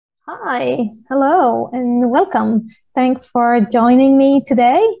Hi, hello, and welcome. Thanks for joining me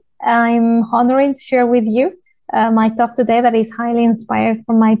today. I'm honored to share with you my talk today that is highly inspired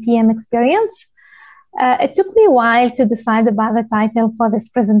from my PM experience. It took me a while to decide about the title for this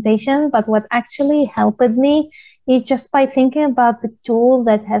presentation, but what actually helped me is just by thinking about the tool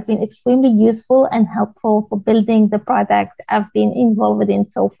that has been extremely useful and helpful for building the product I've been involved in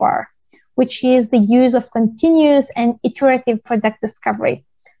so far, which is the use of continuous and iterative product discovery.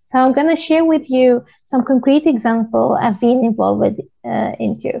 So I'm going to share with you some concrete example I've been involved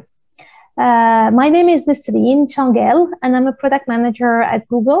into. My name is Nesrine Changuel, and I'm a product manager at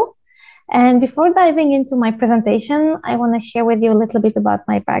Google. And before diving into my presentation, I want to share with you a little bit about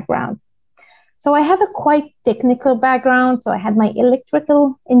my background. So I have a quite technical background. So I had my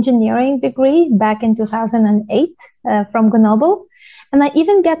electrical engineering degree back in 2008 from Grenoble. And I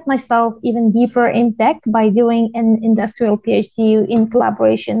even get myself even deeper in tech by doing an industrial PhD in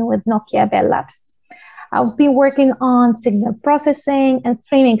collaboration with Nokia Bell Labs. I've been working on signal processing and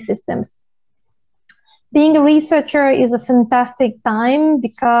streaming systems. Being a researcher is a fantastic time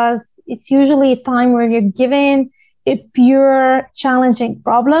because it's usually a time where you're given a pure challenging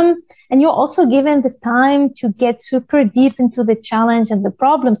problem, and you're also given the time to get super deep into the challenge and the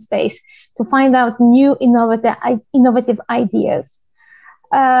problem space to find out new innovative ideas.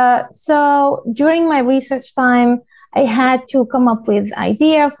 So during my research time, I had to come up with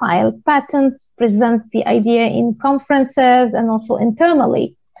idea, file patents, present the idea in conferences and also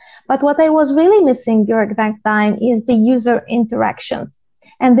internally. But what I was really missing during that time is the user interactions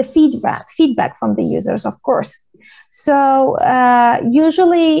and the feedback from the users, of course. So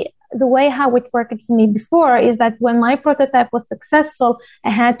usually the way how it worked for me before is that when my prototype was successful, I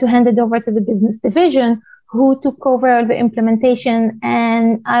had to hand it over to the business division, who took over the implementation,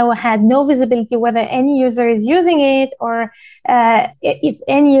 and I had no visibility whether any user is using it or if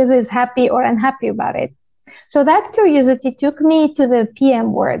any user is happy or unhappy about it. So that curiosity took me to the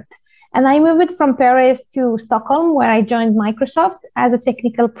PM world. And I moved from Paris to Stockholm, where I joined Microsoft as a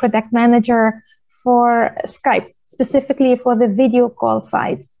technical product manager for Skype, specifically for the video call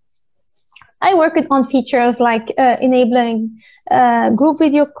side. I worked on features like enabling group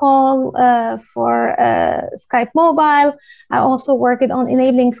video call for Skype Mobile. I also worked on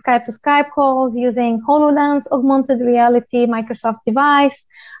enabling Skype to Skype calls using HoloLens, augmented reality, Microsoft device.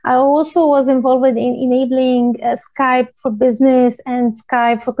 I also was involved in enabling Skype for business and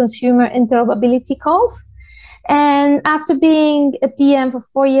Skype for consumer interoperability calls. And after being a PM for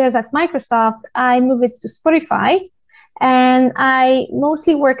 4 years at Microsoft, I moved to Spotify. And I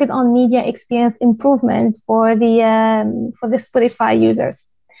mostly worked on media experience improvement for the Spotify users.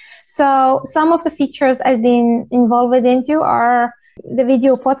 So some of the features I've been involved into are the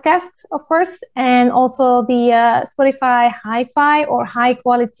video podcast, of course, and also the Spotify hi-fi or high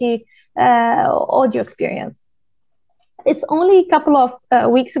quality audio experience. It's only a couple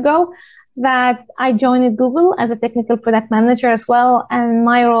of weeks ago that I joined Google as a technical product manager as well. And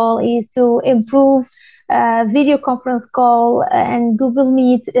my role is to improve video conference call and Google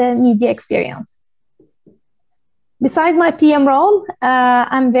Meet media experience. Besides my PM role,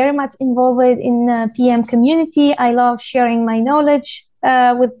 I'm very much involved in PM community. I love sharing my knowledge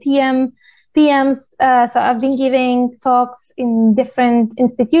with PMs. So I've been giving talks in different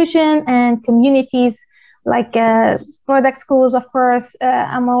institutions and communities like product schools, of course.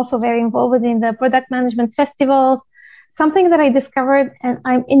 I'm also very involved in the product management festivals. Something that I discovered and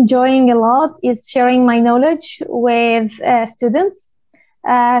I'm enjoying a lot is sharing my knowledge with students.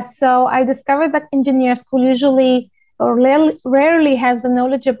 So I discovered that engineer school usually or rarely has the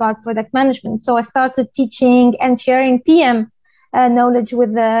knowledge about product management. So I started teaching and sharing PM knowledge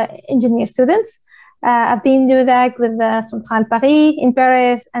with the engineer students. I've been doing that with Centrale Paris in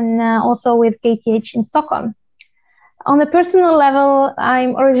Paris and also with KTH in Stockholm. On a personal level,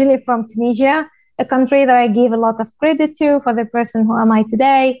 I'm originally from Tunisia, a country that I give a lot of credit to for the person who am I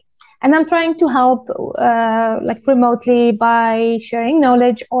today. And I'm trying to help like remotely by sharing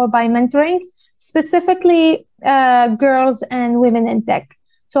knowledge or by mentoring, specifically girls and women in tech.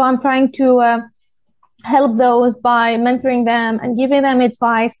 So I'm trying to help those by mentoring them and giving them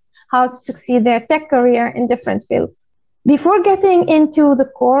advice how to succeed their tech career in different fields. Before getting into the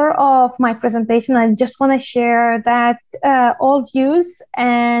core of my presentation, I just want to share that all views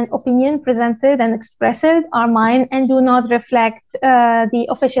and opinion presented and expressed are mine and do not reflect the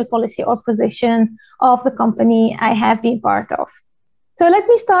official policy or position of the company I have been part of. So let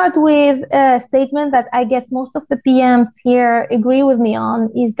me start with a statement that I guess most of the PMs here agree with me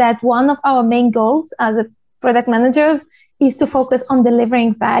on, is that one of our main goals as a product managers is to focus on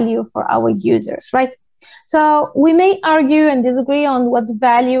delivering value for our users, right? So we may argue and disagree on what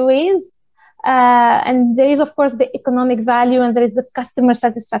value is. And there is, of course, the economic value and there is the customer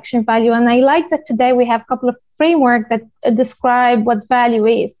satisfaction value. And I like that today we have a couple of frameworks that describe what value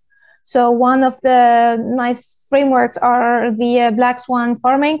is. So one of the nice frameworks are the black swan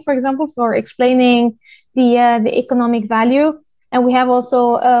farming, for example, for explaining the economic value. And we have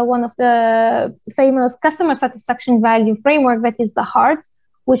also one of the famous customer satisfaction value framework that is the HEART,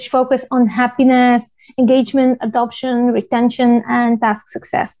 which focus on happiness, engagement, adoption, retention, and task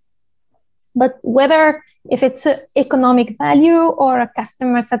success. But whether if it's an economic value or a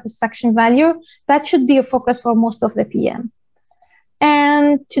customer satisfaction value, that should be a focus for most of the PM.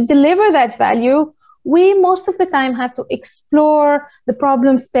 And to deliver that value, we most of the time have to explore the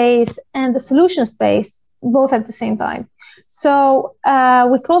problem space and the solution space both at the same time. So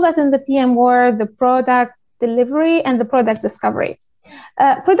we call that in the PM world the product delivery and the product discovery.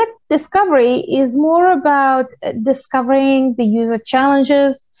 Product discovery is more about discovering the user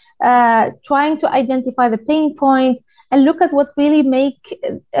challenges, trying to identify the pain point and look at what really make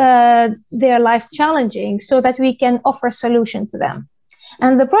their life challenging so that we can offer a solution to them.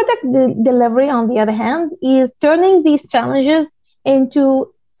 And the product delivery, on the other hand, is turning these challenges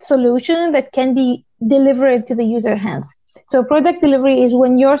into solutions that can be delivered to the user hands. So product delivery is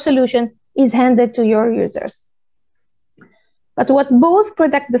when your solution is handed to your users. But what both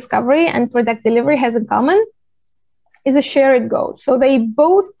product discovery and product delivery has in common is a shared goal. So they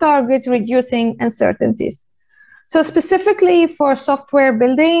both target reducing uncertainties. So specifically for software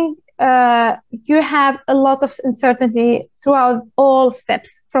building, you have a lot of uncertainty throughout all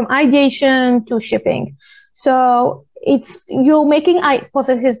steps, from ideation to shipping. So you're making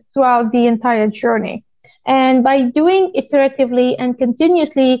hypotheses throughout the entire journey. And by doing iteratively and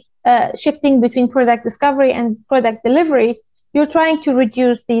continuously shifting between product discovery and product delivery, you're trying to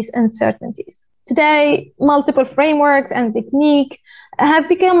reduce these uncertainties. Today, multiple frameworks and techniques have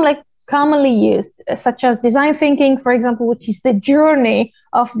become commonly used, such as design thinking, for example, which is the journey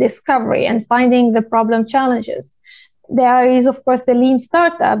of discovery and finding the problem challenges. There is, of course, the lean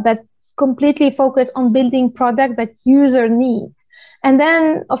startup that completely focus on building product that user needs. And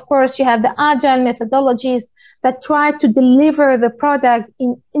then, of course, you have the agile methodologies that try to deliver the product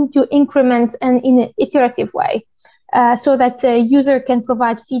into increments and in an iterative way. So that the user can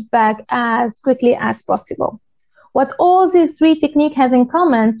provide feedback as quickly as possible. What all these three techniques has in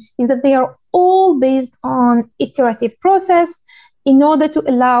common is that they are all based on iterative process in order to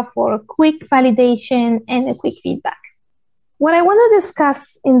allow for a quick validation and a quick feedback. What I want to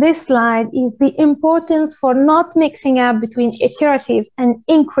discuss in this slide is the importance for not mixing up between iterative and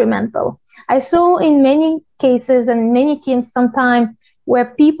incremental. I saw in many cases and many teams sometimes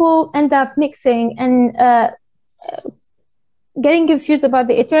where people end up mixing and getting confused about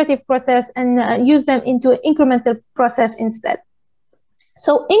the iterative process and use them into an incremental process instead.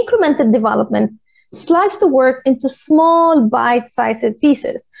 So incremental development slice the work into small bite-sized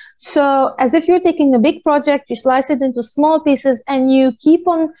pieces. So as if you're taking a big project, you slice it into small pieces and you keep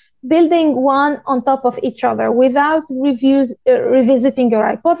on building one on top of each other without revisiting your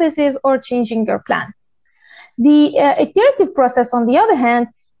hypothesis or changing your plan. The iterative process, on the other hand,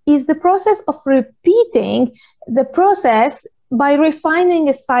 is the process of repeating the process by refining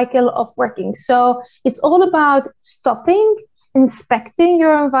a cycle of working. So it's all about stopping, inspecting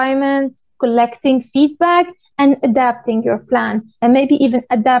your environment, collecting feedback, and adapting your plan, and maybe even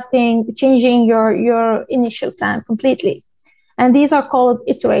changing your initial plan completely. And these are called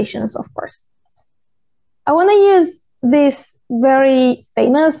iterations, of course. I want to use this very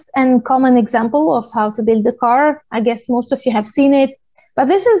famous and common example of how to build a car. I guess most of you have seen it. But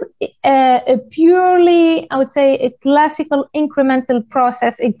this is a purely, I would say, a classical incremental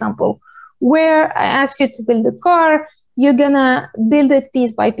process example, where I ask you to build a car. You're going to build it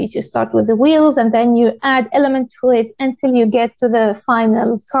piece by piece. You start with the wheels, and then you add element to it until you get to the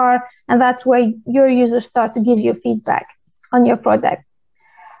final car. And that's where your users start to give you feedback on your product.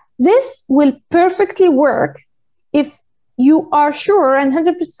 This will perfectly work if you are sure and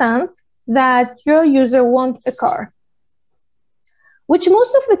 100% that your user wants a car, which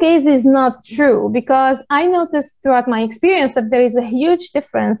most of the case is not true, because I noticed throughout my experience that there is a huge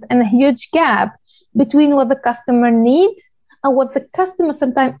difference and a huge gap between what the customer needs and what the customer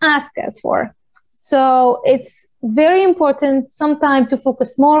sometimes asks us for. So it's very important sometimes to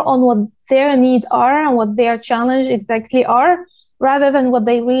focus more on what their needs are and what their challenge exactly are, rather than what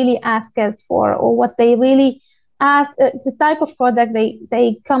they really ask us for or what they really ask, the type of product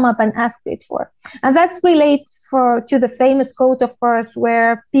they come up and ask it for. And that relates to the famous quote, of course,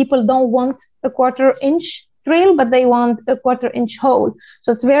 where people don't want a 1/4 inch drill, but they want a 1/4-inch hole.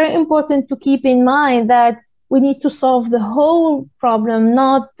 So it's very important to keep in mind that we need to solve the whole problem,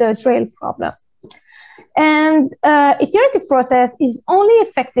 not the drill problem. And iterative process is only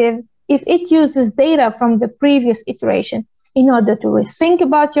effective if it uses data from the previous iteration in order to rethink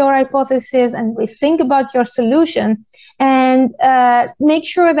about your hypothesis and rethink about your solution, and make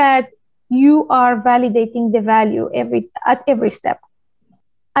sure that you are validating the value at every step.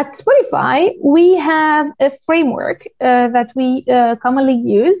 At Spotify, we have a framework that we commonly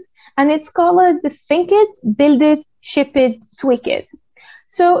use, and it's called the Think It, Build It, Ship It, Tweak It.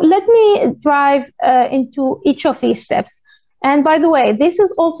 So let me dive into each of these steps. And by the way, this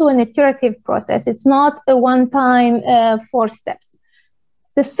is also an iterative process. It's not a one-time 4 steps.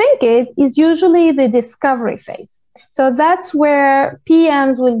 The Think It is usually the discovery phase. So that's where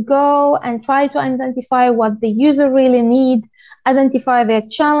PMs will go and try to identify what the user really needs, identify their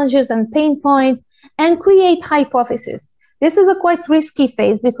challenges and pain points, and create hypotheses. This is a quite risky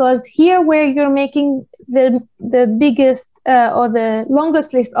phase because here where you're making the biggest or the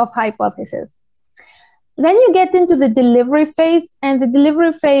longest list of hypotheses. Then you get into the delivery phase, and the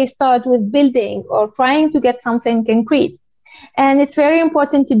delivery phase starts with building or trying to get something concrete. And it's very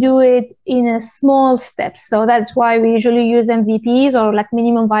important to do it in a small steps. So that's why we usually use MVPs or like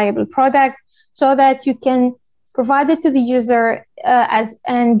minimum viable product, so that you can provide it to the user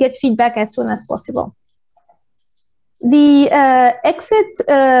and get feedback as soon as possible. The exit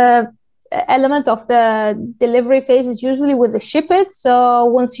element of the delivery phase is usually with the ship it. So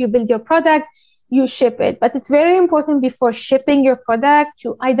once you build your product, you ship it. But it's very important before shipping your product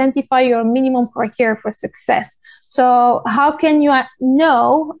to identify your minimum criteria for success. So how can you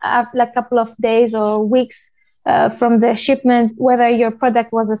know after a couple of days or weeks from the shipment whether your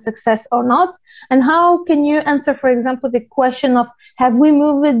product was a success or not? And how can you answer, for example, the question of have we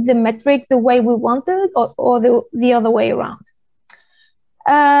moved the metric the way we wanted or the other way around?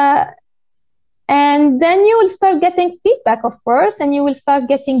 And then you will start getting feedback, of course, and you will start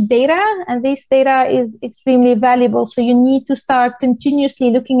getting data, and this data is extremely valuable. So you need to start continuously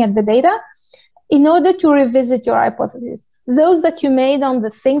looking at the data in order to revisit your hypothesis. Those that you made on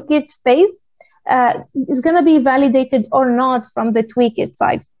the Think It phase is going to be validated or not from the Tweak It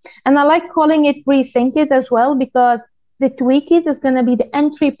side. And I like calling it Rethink It as well, because the Tweak It is going to be the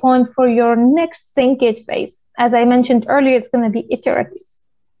entry point for your next Think It phase. As I mentioned earlier, it's going to be iterative.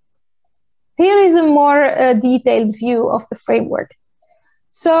 Here is a more detailed view of the framework.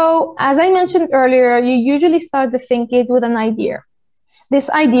 So as I mentioned earlier, you usually start the Think It with an idea. This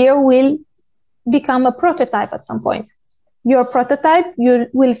idea will become a prototype at some point. Your prototype you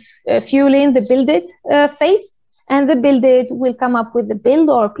will fuel in the Build It phase, and the Build It will come up with the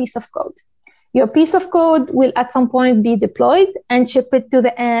build or a piece of code. Your piece of code will at some point be deployed and ship it to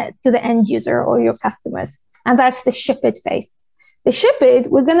the end user or your customers, and that's the Ship It phase. The Ship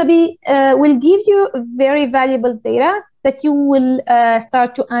It will give you very valuable data that you will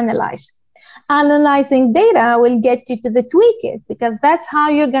start to analyze. Analyzing data will get you to the Tweak It, because that's how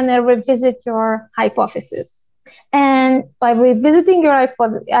you're going to revisit your hypothesis. And by revisiting your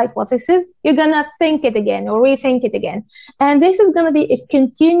hypothesis, you're going to think it again or rethink it again. And this is going to be a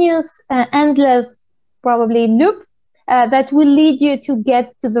continuous, endless, probably loop that will lead you to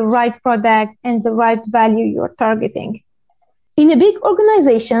get to the right product and the right value you're targeting. In a big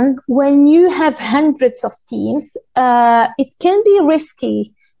organization, when you have hundreds of teams, it can be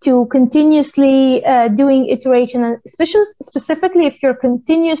risky to continuously doing iteration, and specifically if you're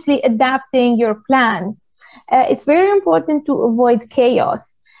continuously adapting your plan. It's very important to avoid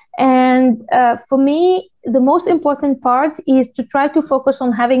chaos. And for me, the most important part is to try to focus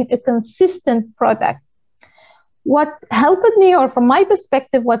on having a consistent product. What helped me, or from my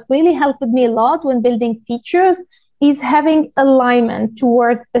perspective, what really helped me a lot when building features is having alignment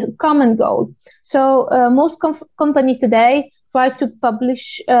toward a common goal. So most companies today try to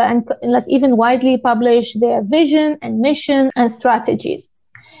publish and even widely publish their vision and mission and strategies.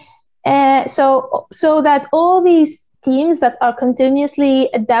 So that all these teams that are continuously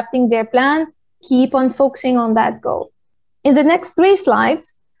adapting their plan keep on focusing on that goal. In the next 3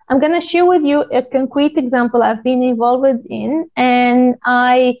 slides, I'm going to share with you a concrete example I've been involved in, and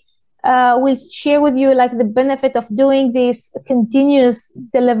I will share with you like the benefit of doing this continuous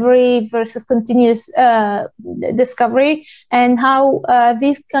delivery versus continuous discovery, and how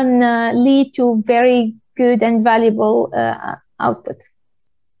this can lead to very good and valuable output.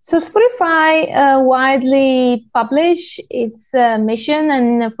 So Spotify widely publish its mission,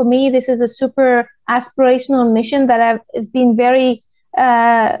 and for me this is a super aspirational mission that I've been very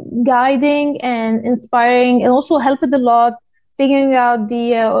guiding and inspiring, and also helped a lot figuring out the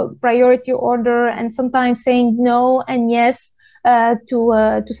priority order, and sometimes saying no and yes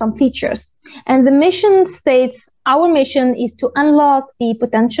to some features. And the mission states, our mission is to unlock the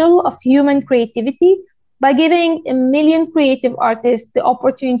potential of human creativity by giving 1 million creative artists the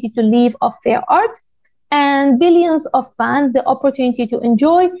opportunity to live off their art, and billions of fans the opportunity to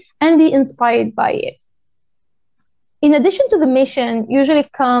enjoy and be inspired by it. In addition to the mission, usually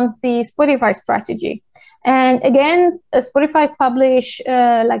comes the Spotify strategy. And again, Spotify publish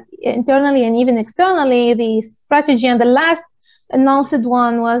like internally and even externally the strategy, and the last announced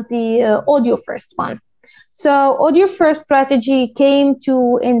one was the audio first one. So audio first strategy came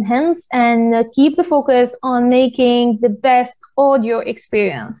to enhance and keep the focus on making the best audio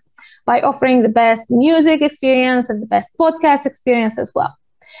experience by offering the best music experience and the best podcast experience as well.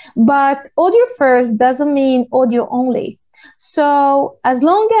 But audio first doesn't mean audio only. So as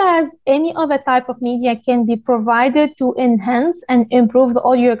long as any other type of media can be provided to enhance and improve the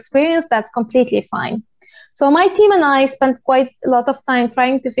audio experience, that's completely fine. So my team and I spent quite a lot of time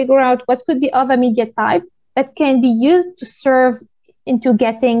trying to figure out what could be other media type that can be used to serve into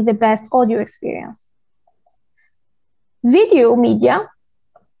getting the best audio experience. Video media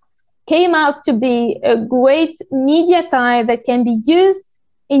came out to be a great media type that can be used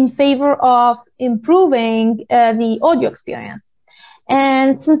in favor of improving the audio experience.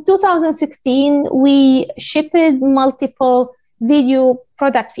 And since 2016, we shipped multiple video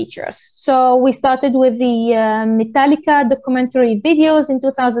product features. So we started with the Metallica documentary videos in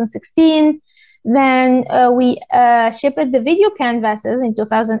 2016. Then we shipped the video canvases in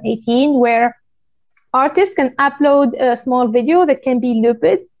 2018, where artists can upload a small video that can be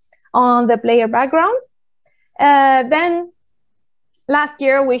looped on the player background. Then last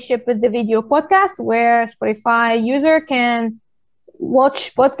year, we shipped the video podcast, where Spotify user can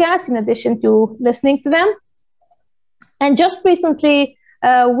watch podcasts in addition to listening to them. And just recently,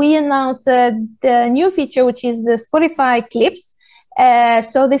 we announced the new feature, which is the Spotify Clips.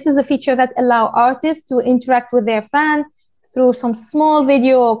 So this is a feature that allows artists to interact with their fans through some small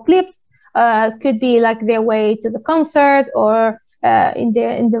video clips. Could be like their way to the concert or in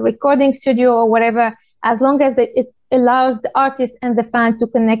the recording studio or whatever, as long as it allows the artist and the fan to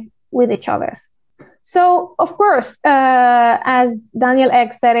connect with each other. So, of course, as Daniel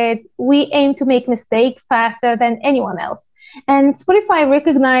Egg said it, we aim to make mistakes faster than anyone else. And Spotify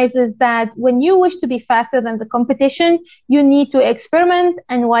recognizes that when you wish to be faster than the competition, you need to experiment,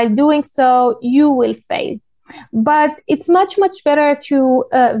 and while doing so, you will fail. But it's much, much better to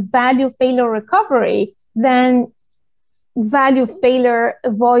value failure recovery than value failure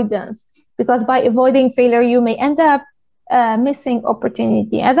avoidance, because by avoiding failure, you may end up missing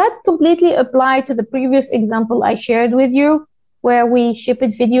opportunity. And that completely applied to the previous example I shared with you, where we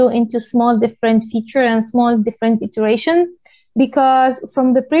shipped video into small different feature and small different iteration. Because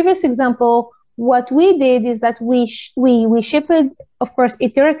from the previous example, what we did is that we shipped, of course,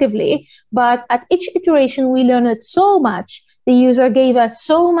 iteratively, but at each iteration, we learned so much. The user gave us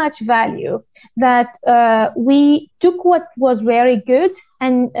so much value that we took what was very good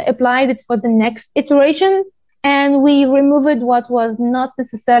and applied it for the next iteration. And we removed what was not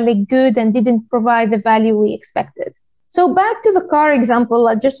necessarily good and didn't provide the value we expected. So back to the car example,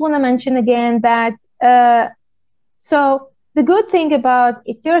 I just want to mention again that so the good thing about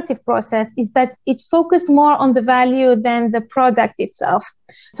iterative process is that it focuses more on the value than the product itself.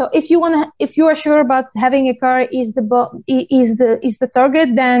 So if you are sure about having a car is the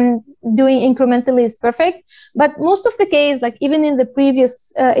target, then doing incrementally is perfect. But most of the case, like even in the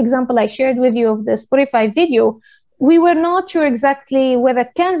previous example I shared with you of the Spotify video, we were not sure exactly whether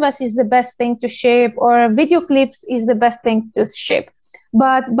Canvas is the best thing to ship or video clips is the best thing to ship.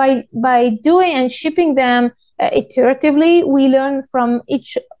 But by doing and shipping them iteratively, we learn from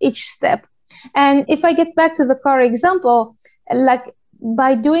each step. And if I get back to the car example, like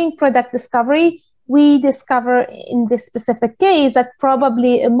by doing product discovery, we discover in this specific case that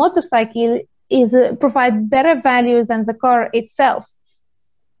probably a motorcycle is provide better value than the car itself,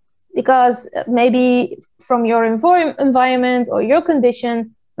 because maybe from your environment or your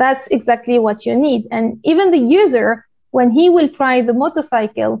condition, that's exactly what you need. And even the user, when he will try the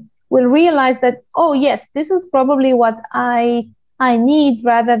motorcycle, will realize that, oh yes, this is probably what I need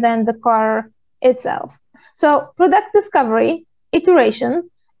rather than the car itself. So product discovery, iteration,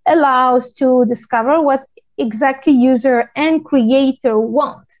 allows to discover what exactly user and creator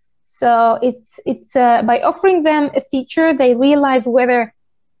want. So it's by offering them a feature, they realize whether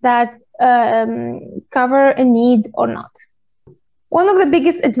that cover a need or not. One of the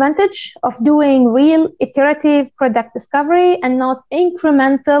biggest advantage of doing real iterative product discovery and not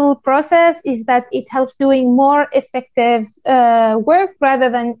incremental process is that it helps doing more effective work rather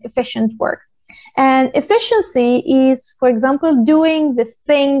than efficient work. And efficiency is, for example, doing the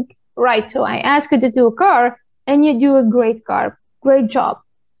thing right. So I ask you to do a car and you do a great job.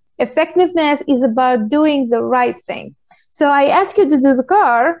 Effectiveness is about doing the right thing. So I ask you to do the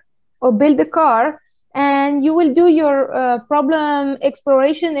car or build a car, and you will do your problem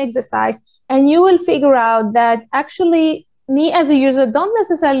exploration exercise, and you will figure out that actually me as a user don't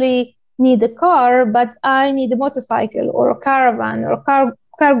necessarily need a car, but I need a motorcycle or a caravan or a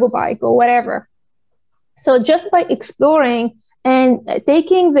cargo bike or whatever. So just by exploring and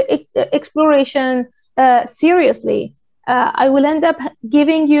taking the exploration seriously, I will end up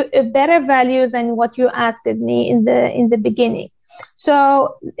giving you a better value than what you asked me in the beginning.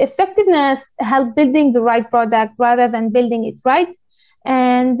 So effectiveness helps building the right product rather than building it right.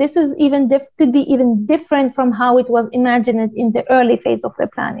 And this is could be even different from how it was imagined in the early phase of the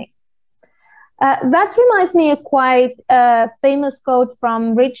planning. That reminds me of quite famous quote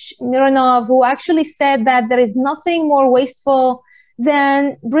from Rich Mironov, who actually said that there is nothing more wasteful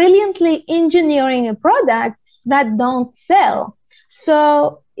than brilliantly engineering a product that don't sell.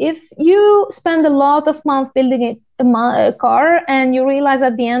 So if you spend a lot of months building a car and you realize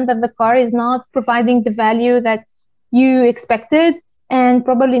at the end that the car is not providing the value that you expected, and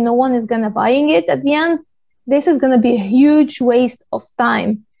probably no one is going to buying it at the end, this is going to be a huge waste of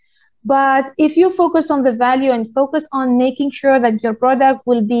time. But if you focus on the value and focus on making sure that your product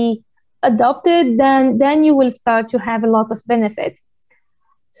will be adopted, then you will start to have a lot of benefit.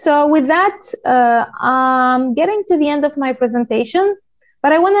 So with that, I'm getting to the end of my presentation,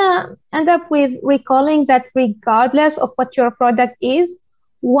 but I want to end up with recalling that regardless of what your product is,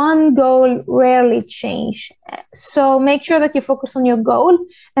 one goal rarely changes. So make sure that you focus on your goal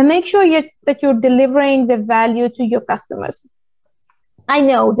and make sure that you're delivering the value to your customers. I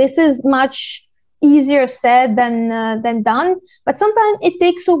know this is much easier said than done, but sometimes it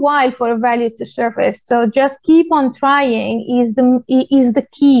takes a while for a value to surface. So just keep on trying is the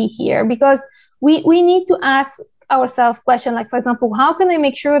key here, because we need to ask ourselves questions like, for example, how can I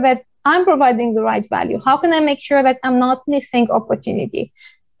make sure that I'm providing the right value? How can I make sure that I'm not missing opportunity?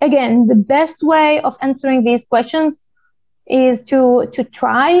 Again, the best way of answering these questions is to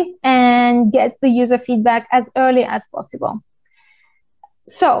try and get the user feedback as early as possible.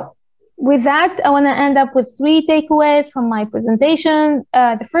 So with that, I want to end up with 3 takeaways from my presentation.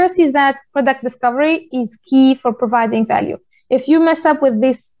 The first is that product discovery is key for providing value. If you mess up with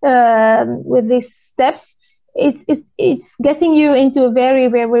these steps, it's getting you into a very,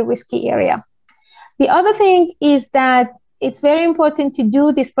 very risky area. The other thing is that it's very important to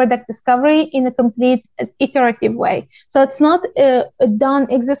do this product discovery in a complete iterative way. So it's not a done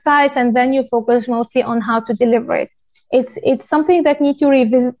exercise and then you focus mostly on how to deliver it. It's something that needs to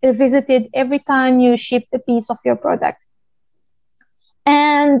be revisited every time you ship a piece of your product.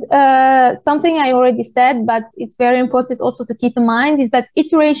 And something I already said, but it's very important also to keep in mind, is that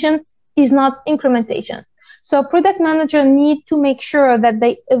iteration is not incrementation. So product manager need to make sure that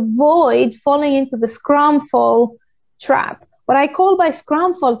they avoid falling into the scrum fall trap. What I call by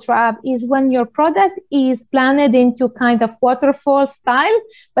scrum fall trap is when your product is planned into kind of waterfall style,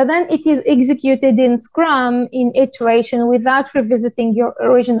 but then it is executed in scrum in iteration without revisiting your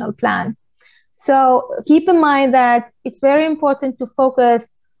original plan. So keep in mind that it's very important to focus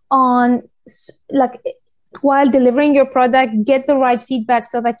on, like, while delivering your product, get the right feedback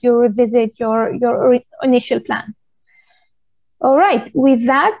so that you revisit your initial plan. All right, with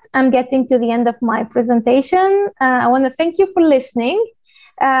that, I'm getting to the end of my presentation. I want to thank you for listening.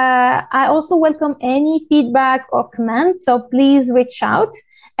 I also welcome any feedback or comments, so please reach out.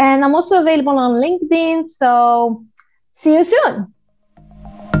 And I'm also available on LinkedIn, so see you soon.